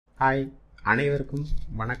Hi, அனைவருக்கும்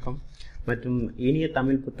வணக்கம் மற்றும் இனிய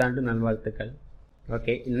தமிழ் புத்தாண்டு நல்வாழ்த்துக்கள்.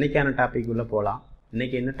 ஓகே, இன்றைக்கான டாபிக் உள்ளே போகலாம்.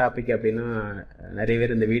 இன்றைக்கி என்ன டாபிக் அப்படின்னா, நிறைய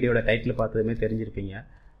பேர் இந்த வீடியோட டைட்டில் பார்த்ததுமே தெரிஞ்சிருப்பீங்க.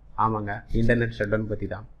 ஆமாங்க, இன்டர்நெட் ஷட்டவுன் பற்றி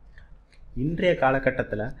தான். இன்றைய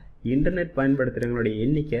காலகட்டத்தில் இன்டர்நெட் பயன்படுத்துகிறவங்களுடைய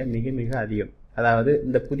எண்ணிக்கை மிக மிக அதிகம். அதாவது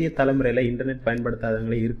இந்த புதிய தலைமுறையில் இன்டர்நெட்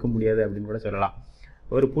பயன்படுத்தாதவங்களே இருக்க முடியாது அப்படின்னு கூட சொல்லலாம்.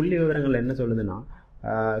 ஒரு புள்ளி விவரங்கள் என்ன சொல்லுதுன்னா,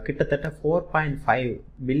 கிட்டத்தட்ட 4.5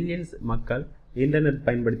 பில்லியன்ஸ் மக்கள் இன்டர்நெட்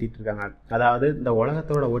பயன்படுத்திட்டு இருக்காங்க. அதாவது இந்த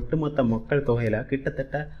உலகத்தோட ஒட்டுமொத்த மக்கள் தொகையில்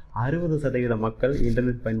கிட்டத்தட்ட 60% மக்கள்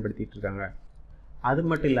இன்டர்நெட் பயன்படுத்திட்டு இருக்காங்க. அது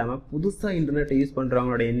மட்டும் இல்லாமல் புதுசாக இன்டர்நெட் யூஸ்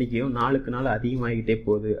பண்ணுறவங்களோட எண்ணிக்கையும் நாளுக்கு நாள் அதிகமாகிக்கிட்டே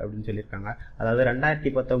போகுது அப்படின்னு சொல்லியிருக்காங்க. அதாவது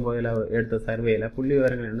 2019 எடுத்த சர்வேயில் புள்ளி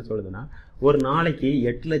விவரங்கள் என்ன சொல்லுதுன்னா, ஒரு நாளைக்கு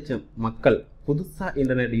 8 லட்சம் மக்கள் புதுசாக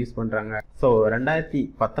இன்டர்நெட் யூஸ் பண்ணுறாங்க. ஸோ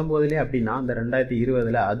 2019 அப்படின்னா இந்த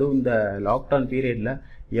 2020 அதுவும் இந்த லாக்டவுன் பீரியடில்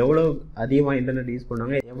எவ்வளோ அதிகமாக இன்டர்நெட் யூஸ்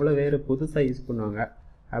பண்ணுவாங்க, எவ்வளோ பேர் புதுசாக யூஸ் பண்ணுவாங்க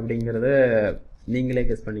அப்படிங்கிறத நீங்களே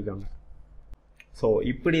கெஸ் பண்ணிக்கோங்க. ஸோ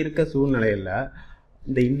இப்படி இருக்க சூழ்நிலையில்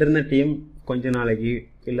இந்த இன்டர்நெட்டையும் கொஞ்ச நாளைக்கு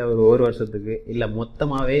இல்லை ஒரு வருஷத்துக்கு இல்லை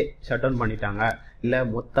மொத்தமாகவே ஷட் டவுன் பண்ணிட்டாங்க, இல்லை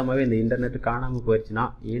மொத்தமாகவே இந்த இன்டர்நெட் காணாமல் போயிடுச்சுன்னா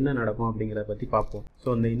என்ன நடக்கும் அப்படிங்கிறத பற்றி பார்ப்போம்.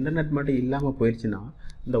 ஸோ இந்த இன்டர்நெட் மட்டும் இல்லாமல் போயிடுச்சுன்னா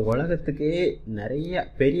இந்த உலகத்துக்கே நிறைய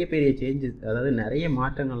பெரிய பெரிய சேஞ்சஸ், அதாவது நிறைய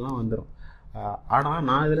மாற்றங்கள்லாம் வந்துடும். ஆனால்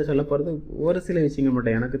நான் இதில் சொல்ல போகிறது ஒரு சில விஷயங்கள்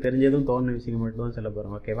மட்டும், எனக்கு தெரிஞ்சதும் தோணுன விஷயங்கள் மட்டும் தான் சொல்ல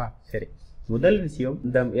போகிறோம். ஓகேவா? சரி, முதல் விஷயம்,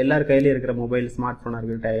 இந்த எல்லார் கையிலையும் இருக்கிற மொபைல், ஸ்மார்ட் ஃபோனாக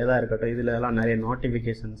இருக்கட்டும், எதாக இருக்கட்டும், இதிலலாம் நிறைய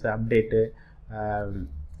நோட்டிஃபிகேஷன்ஸு, அப்டேட்டு,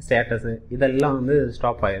 ஸ்டேட்டஸு இதெல்லாம்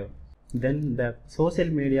ஸ்டாப் ஆகிடும். தென் இந்த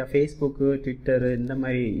சோசியல் மீடியா, ஃபேஸ்புக்கு, ட்விட்டரு இந்த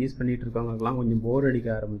மாதிரி யூஸ் பண்ணிகிட்டு இருக்கவங்களுக்குலாம் கொஞ்சம் போர் அடிக்க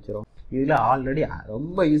ஆரம்பிச்சிடும். இதில் ஆல்ரெடி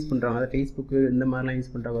ரொம்ப யூஸ் பண்ணுறவங்க, அதாவது ஃபேஸ்புக்கு இந்த மாதிரிலாம்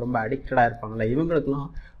யூஸ் பண்ணுறவங்க ரொம்ப அடிக்டடாக இருப்பாங்கள்ல, இவங்களுக்குலாம்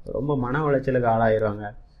ரொம்ப மன உளைச்சலுக்கு ஆளாயிடுவாங்க.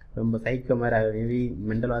 ரொம்ப சைக்கோ மாதிரி மேபி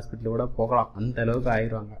மென்டல் ஹாஸ்பிட்டல் கூட போகலாம், அந்த அளவுக்கு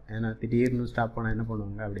ஆயிடுவாங்க. ஏன்னா திடீர்னு ஸ்டாப் பண்ணால் என்ன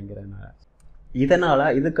பண்ணுவாங்க அப்படிங்கிறதுனால. இதனால்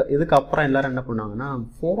இதுக்கப்புறம் எல்லோரும் என்ன பண்ணுவாங்கன்னா,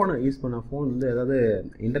 ஃபோனை யூஸ் பண்ண ஃபோன் அதாவது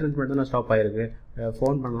இன்டர்நெட் மட்டும் தான் ஸ்டாப் ஆகிருக்கு,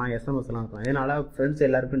 ஃபோன் பண்ணலாம், எஸ்எம்எஸ்லாம் இருக்கலாம். இதனால் ஃப்ரெண்ட்ஸ்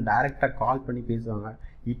எல்லாருக்கும் டைரெக்டாக கால் பண்ணி பேசுவாங்க.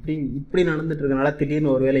 இப்படி நடந்துட்டு இருக்கனால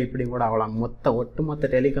திடீர்னு ஒருவேளை இப்படி கூட ஆகலாம். ஒட்டுமொத்த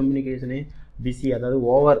டெலிகம்யூனிகேஷனே பிஸி, அதாவது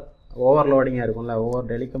ஓவர்லோடிங்காக இருக்கும்ல,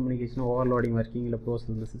 டெலிகம்யூனிகேஷன் ஓவர்லோடிங் ஒர்க்கிங்கில்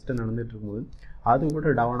ப்ரோசஸ் இந்த சிஸ்டம் நடந்துட்டு இருக்கும்போது அது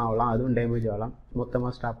கூட டவுன் ஆகலாம், அதுவும் டேமேஜ் ஆகலாம்,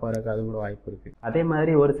 மொத்தமாக ஸ்டாப் ஆகிறதுக்கு அது கூட வாய்ப்பு இருக்குது. அதே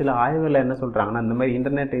மாதிரி ஒரு சில ஆய்வுகளில் என்ன சொல்கிறாங்கன்னா, இந்த மாதிரி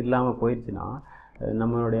இன்டர்நெட் இல்லாமல் போயிடுச்சுன்னா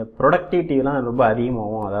நம்மளுடைய ப்ரொடக்டிவிட்டிலாம் ரொம்ப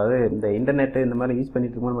அதிகமாகும். அதாவது இந்த இன்டர்நெட்டு இந்த மாதிரி யூஸ்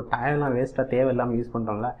பண்ணிட்டு இருக்கும்போது நம்ம டைம்லாம் வேஸ்ட்டாக தேவையில்லாமல் யூஸ்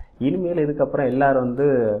பண்ணுறோம்ல, இனிமேல் இதுக்கப்புறம் எல்லோரும்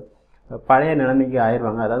பழைய நிலைமைக்கு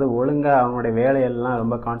ஆயிடுவாங்க. அதாவது ஒழுங்காக அவங்களுடைய வேலையெல்லாம்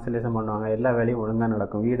ரொம்ப கான்சன்ட்ரேஷன் பண்ணுவாங்க, எல்லா வேலையும் ஒழுங்காக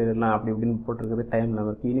நடக்கும், வீடுகள்லாம் அப்படி இப்படின்னு போட்டிருக்கிறது டைம்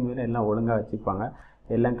நமக்கு இனிமேல் எல்லாம் ஒழுங்காக வச்சுப்பாங்க,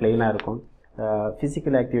 எல்லாம் க்ளீனாக இருக்கும்.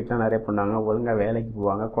 ஃபிசிக்கல் ஆக்டிவிட்டிலாம் நிறைய பண்ணுவாங்க, ஒழுங்காக வேலைக்கு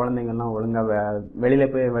போவாங்க, குழந்தைங்கள்லாம் ஒழுங்காக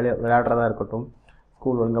வெளியில் போய் விளையாடுறதா இருக்கட்டும்,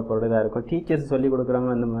 ஸ்கூல் ஒழுங்காக போகிறதா இருக்கும், டீச்சர்ஸ் சொல்லிக்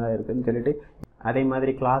கொடுக்குறவங்க அந்த மாதிரி இருக்குதுன்னு சொல்லிட்டு அதே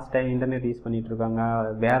மாதிரி கிளாஸ் டைம் இன்டர்நெட் யூஸ் பண்ணிகிட்டு இருக்காங்க,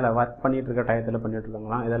 ஒர்க் பண்ணிகிட்டு இருக்க டயத்தில் பண்ணிகிட்டு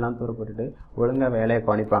இருக்காங்களாம், இதெல்லாம் தூர போட்டுட்டு ஒழுங்காக வேலையை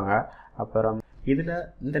கவனிப்பாங்க. அப்புறம் இதில்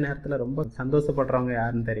இந்த நேரத்தில் ரொம்ப சந்தோஷப்படுறவங்க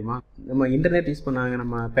யாருன்னு தெரியுமா? நம்ம இன்டர்நெட் யூஸ் பண்ணாங்க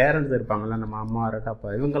நம்ம பேரண்ட்ஸ் இருப்பாங்கள்ல, நம்ம அம்மா இருக்கட்டும்,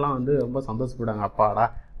 அப்பா, இவங்கெல்லாம் ரொம்ப சந்தோஷப்படுவாங்க. அப்பாடா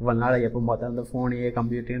இவனால எப்போ பார்த்தாலும் அந்த ஃபோனையே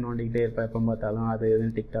கம்ப்யூட்டரையும் நோண்டிக்கிட்டே இருப்பேன், எப்போ பார்த்தாலும் அது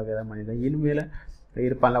எதுவும் டிக்டாக் எதாவது பண்ணிட்டு இனிமேல்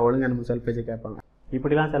இருப்பான்ல, ஒழுங்காக நம்ம சொல் பேச்சு கேட்பாங்க.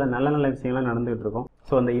 இப்படிலாம் சில நல்ல நல்ல விஷயங்கள்லாம் நடந்துகிட்டு இருக்கும்.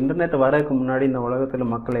 ஸோ அந்த இன்டர்நெட் வரதுக்கு முன்னாடி இந்த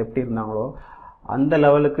உலகத்தில் மக்கள் எப்படி இருந்தாங்களோ அந்த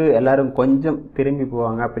லெவலுக்கு எல்லோரும் கொஞ்சம் திரும்பி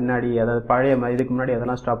போவாங்க பின்னாடி. அதாவது பழைய இதுக்கு முன்னாடி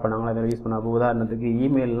எதெல்லாம் ஸ்டாப் பண்ணாங்களோ அதெல்லாம் யூஸ் பண்ணாங்க. உதாரணத்துக்கு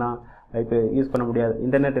இமெயிலெலாம் இப்போ யூஸ் பண்ண முடியாது,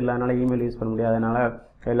 இன்டர்நெட் இல்லாதனால இமெயில் யூஸ் பண்ண முடியாது, அதனால்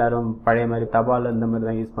எல்லோரும் பழைய மாதிரி தபால் இந்த மாதிரி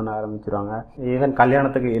தான் யூஸ் பண்ண ஆரம்பிச்சிருவாங்க. ஈவன்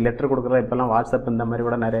கல்யாணத்துக்கு லெட்டர் கொடுக்குறதா இப்போல்லாம் வாட்ஸ்அப் இந்த மாதிரி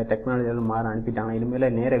கூட நிறைய டெக்னாலஜிகள் மாற அனுப்பிட்டாங்க. இனிமேல்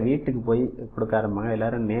நேராக வீட்டுக்கு போய் கொடுக்க ஆரம்பிப்பாங்க,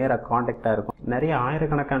 எல்லோரும் நேராக காண்டாக்டாக இருக்கும். நிறைய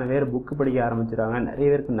ஆயிரக்கணக்கான பேர் புக்கு படிக்க ஆரம்பிச்சிருவாங்க, நிறைய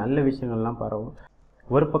பேருக்கு நல்ல விஷயங்கள்லாம் பரவும்.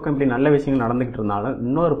 ஒரு பக்கம் இப்படி நல்ல விஷயங்கள் நடந்துக்கிட்டு இருந்தாலும்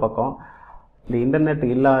இன்னொரு பக்கம் இந்த இன்டர்நெட்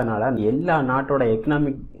இல்லாதனால எல்லா நாட்டோட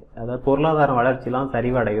எக்கனாமிக், அதாவது பொருளாதார வளர்ச்சிலாம்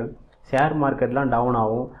சரிவடையும், ஷேர் மார்க்கெட்லாம் டவுன்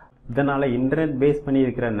ஆகும். இதனால் இன்டர்நெட் பேஸ் பண்ணி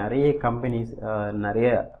இருக்கிற நிறைய கம்பெனிஸ், நிறைய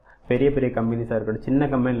பெரிய பெரிய கம்பெனிஸாக இருக்கட்டும், சின்ன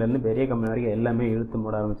கம்பெனிலேருந்து பெரிய கம்பெனி வரைக்கும் எல்லாமே இழுத்து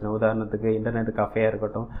மூட ஆரம்பிச்சிடும். உதாரணத்துக்கு இன்டர்நெட் கஃபேயாக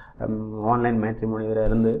இருக்கட்டும், ஆன்லைன்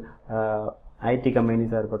மேட்ரிமோனியிலேருந்து ஐடி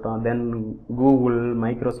கம்பெனிஸாக இருக்கட்டும், தென் கூகுள்,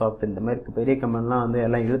 மைக்ரோசாஃப்ட் இந்த மாதிரி பெரிய கம்பெனிலாம்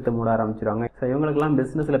எல்லாம் இழுத்து மூட ஆரம்பிச்சிருவாங்க. ஸோ இவங்களுக்கெல்லாம்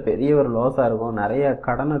பிஸ்னஸில் பெரிய ஒரு லாஸாக இருக்கும், நிறைய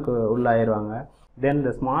கடனுக்கு உள்ளாயிருவாங்க. தென்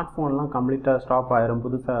இந்த ஸ்மார்ட் ஃபோன்லாம் கம்ப்ளீட்டாக ஸ்டாப் ஆயிரும்,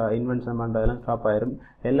 புதுசாக இன்வென்ஷன் பண்ணுறதெல்லாம் ஸ்டாப் ஆயிரும்.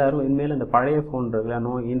 எல்லோரும் இனிமேல் இந்த பழைய ஃபோன் இருக்குல்ல,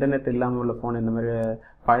 இன்டர்நெட் இல்லாமல் உள்ள ஃபோன், இந்த மாதிரி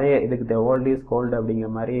பழைய இதுக்கு ஓல்ட் இஸ் கோல்டு அப்படிங்கிற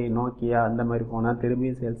மாதிரி நோக்கியா அந்த மாதிரி ஃபோனாக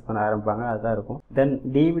திரும்பியும் சேல்ஸ் பண்ண ஆரம்பிப்பாங்க, அதுதான் இருக்கும். தென்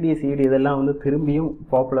டிவிடி, சிடி இதெல்லாம் திரும்பியும்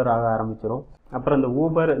பாப்புலர் ஆக ஆரம்பிச்சிடும். அப்புறம் இந்த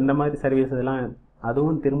ஊபர் இந்த மாதிரி சர்வீஸ் இதெல்லாம்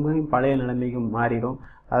அதுவும் திரும்பியும் பழைய நிலைமைக்கு மாறிடும்.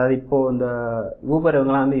 அதாவது இப்போது இந்த ஊபர்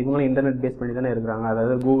இவங்களாம் இவங்களும் இன்டர்நெட் பேஸ் பண்ணி தானே இருக்கிறாங்க.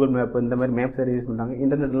 அதாவது கூகுள் மேப் இந்த மாதிரி மேப் சர்வீஸ் பண்ணுறாங்க,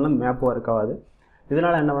 இன்டர்நெட்லாம் மேப் ஒர்க் ஆகாது,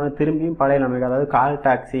 இதனால் என்ன பண்ண திரும்பியும் பழைய நிலைமைக்கு, அதாவது கால்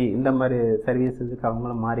டாக்ஸி இந்த மாதிரி சர்வீஸஸுக்கு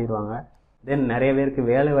அவங்களும் மாறிடுவாங்க. தென் நிறைய பேருக்கு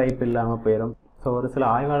வேலை வாய்ப்பு இல்லாமல் போயிடும். ஸோ ஒரு சில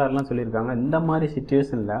ஆய்வாளர்லாம் சொல்லியிருக்காங்க, இந்த மாதிரி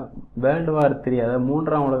சுச்சுவேஷனில் வேர்ல்டு வார் 3, அதாவது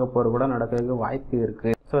 3ஆம் உலகப் போர் கூட நடக்கிறதுக்கு வாய்ப்பு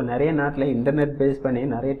இருக்குது. ஸோ நிறைய நாட்டில் இன்டர்நெட் பேஸ் பண்ணி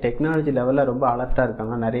நிறைய டெக்னாலஜி லெவலில் ரொம்ப அலர்ட்டாக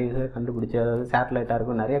இருக்காங்க. நிறைய விஷயம் கண்டுபிடிச்சி, அதாவது சேட்டலைட்டாக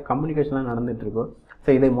இருக்கும், நிறைய கம்யூனிகேஷன்லாம் நடந்துகிட்ருக்கும். ஸோ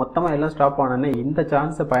இதை மொத்தமாக எல்லாம் ஸ்டாப் ஆனோன்னே இந்த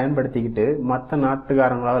சான்ஸை பயன்படுத்திக்கிட்டு மற்ற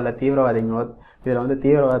நாட்டுக்காரங்களோ இல்லை தீவிரவாதிகளோ இதில்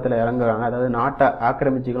தீவிரவாதத்தில் இறங்குறாங்க. அதாவது நாட்டை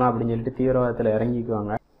ஆக்கிரமிச்சிக்கலாம் அப்படின்னு சொல்லிட்டு தீவிரவாதத்தில்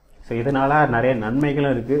இறங்கிக்குவாங்க. ஸோ இதனால் நிறைய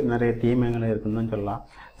நன்மைகளும் இருக்குது, நிறைய தீமைகளும் இருக்குன்னு தான் சொல்லலாம்.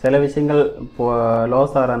 சில விஷயங்கள்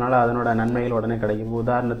லோஸ் ஆகிறதுனால அதனோட நன்மைகள் உடனே கிடைக்கும்.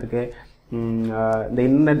 உதாரணத்துக்கு இந்த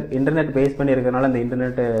இன்டர்நெட் பேஸ் பண்ணி இருக்கிறதுனால இந்த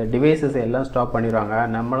இன்டர்நெட் டிவைசஸ் எல்லாம் ஸ்டாப் பண்ணிடுவாங்க.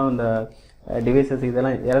 நம்மளும் இந்த டிவைசஸ்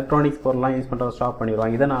இதெல்லாம் எலக்ட்ரானிக்ஸ் பொருள்லாம் யூஸ் பண்ணுறத ஸ்டாப்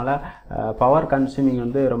பண்ணிடுவாங்க. இதனால் பவர் கன்சூமிங்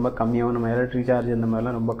ரொம்ப கம்மியாகும். நம்ம எலக்ட்ரிக் சார்ஜ் இந்த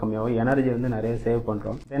மாதிரிலாம் ரொம்ப கம்மியாகும். எனர்ஜி நிறைய சேவ்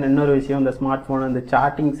பண்ணுறோம். தென் இன்னொரு விஷயம், இந்த ஸ்மார்ட் ஃபோன் இந்த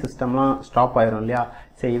சாட்டிங் சிஸ்டம்லாம் ஸ்டாப் ஆயிரும் இல்லையா.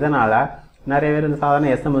 சரி, இதனால் நிறைய பேர் இந்த சாதாரண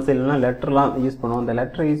எஸ்எம்எஸ் இல்லைனா லெட்டர்லாம் யூஸ் பண்ணுவோம். இந்த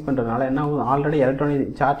லெட்டர் யூஸ் பண்ணுறதுனால என்ன ஆகும், ஆல்ரெடி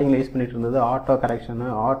எலக்ட்ரானிக் சாட்டிங்கில் யூஸ் பண்ணிட்டு இருந்தது ஆட்டோ கரெக்ஷனு,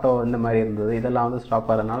 ஆட்டோ இந்த மாதிரி இருந்தது. இதெல்லாம் ஸ்டாப்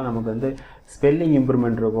ஆகிறதுனால நமக்கு ஸ்பெல்லிங்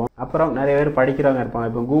இம்ப்ரூவ்மெண்ட் இருக்கும். அப்புறம் நிறைய பேர் படிக்கிறவங்க இருப்பாங்க.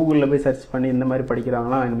 இப்போ கூகுளில் போய் சர்ச் பண்ணி இந்த மாதிரி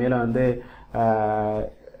படிக்கிறவங்களாம் இனிமேல்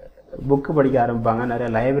புக்கு படிக்க ஆரம்பிப்பாங்க. நிறைய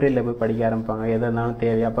லைப்ரரியில் போய் படிக்க ஆரம்பிப்பாங்க. எது இருந்தாலும்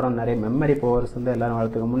தேவை. அப்புறம் நிறைய மெமரி பவர்ஸ் எல்லோரும்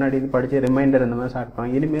வளர்த்துக்க. முன்னாடி இது படித்து ரிமைண்டர் இந்த மாதிரி ஸ்டார்ட்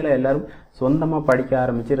பண்ணுவாங்க. இனிமேல் எல்லோரும் சொந்தமாக படிக்க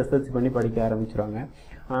ஆரம்பித்து ரிசர்ச் பண்ணி படிக்க ஆரம்பிச்சிருவாங்க.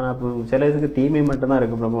 ஆனால் இப்போ சில இதுக்கு தீமை மட்டும்தான்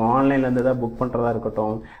இருக்குது. நம்ம ஆன்லைன்லேருந்து தான் புக் பண்ணுறதா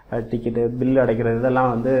இருக்கட்டும், டிக்கெட்டு பில் அடைக்கிறது,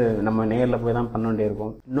 இதெல்லாம் நம்ம நேரில் போய் தான் பண்ண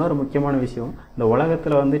வேண்டியிருக்கும். இன்னொரு முக்கியமான விஷயம், இந்த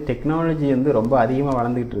உலகத்தில் டெக்னாலஜி ரொம்ப அதிகமாக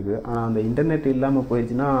வளர்ந்துக்கிட்டு இருக்குது. ஆனால் அந்த இன்டர்நெட் இல்லாமல்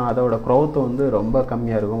போயிடுச்சுன்னா அதோட க்ரோத் ரொம்ப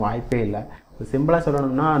கம்மியாக இருக்கும், வாய்ப்பே இல்லை. சிம்பிளாக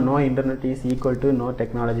சொல்லணும்னா no internet is equal to know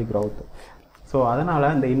technology growth. So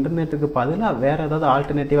அதனால் இந்த இன்டர்நெட்டுக்கு பதிலாக வேறு ஏதாவது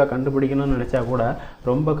ஆல்டர்னேட்டிவாக கண்டுபிடிக்கணும்னு நினச்சா கூட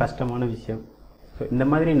ரொம்ப கஷ்டமான விஷயம். ஸோ இந்த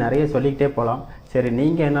மாதிரி நிறைய சொல்லிக்கிட்டே போகலாம். சரி,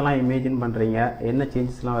 நீங்கள் என்னெல்லாம் இமேஜின் பண்ணுறீங்க, என்ன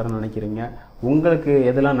சேஞ்சஸ்லாம் வரணும்னு நினைக்கிறீங்க, உங்களுக்கு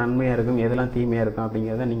எதெல்லாம் நன்மையாக இருக்கும், எதெல்லாம் தீமையாக இருக்கும்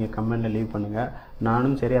அப்படிங்கிறத நீங்கள் கமெண்ட்டில் லீவ் பண்ணுங்கள்.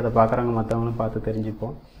 நானும் சரி, அதை பார்க்குறவங்க மற்றவங்களும் பார்த்து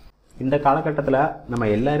தெரிஞ்சுப்போம். இந்த காலகட்டத்தில் நம்ம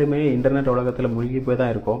எல்லாருமே இன்டர்நெட் உலகத்தில் மூழ்கி போய்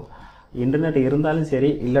தான் இருக்கோம். இன்டர்நெட் இருந்தாலும் சரி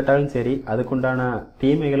இல்லாட்டாலும் சரி அதுக்குண்டான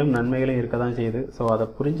தீமைகளும் நன்மைகளும் இருக்க தான் செய்யுது. ஸோ அதை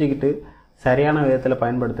புரிஞ்சுக்கிட்டு சரியான விதத்தில்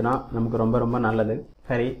பயன்படுத்தினா நமக்கு ரொம்ப ரொம்ப நல்லது.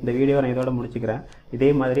 சரி, இந்த வீடியோவை நான் இதோட முடிச்சுக்கிறேன். இதே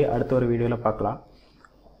மாதிரி அடுத்த ஒரு வீடியோவில் பார்க்கலாம்.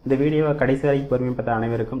 இந்த வீடியோவை கடைசி வரைக்கும் பொறுமை பார்த்த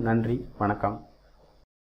அனைவருக்கும் நன்றி, வணக்கம்.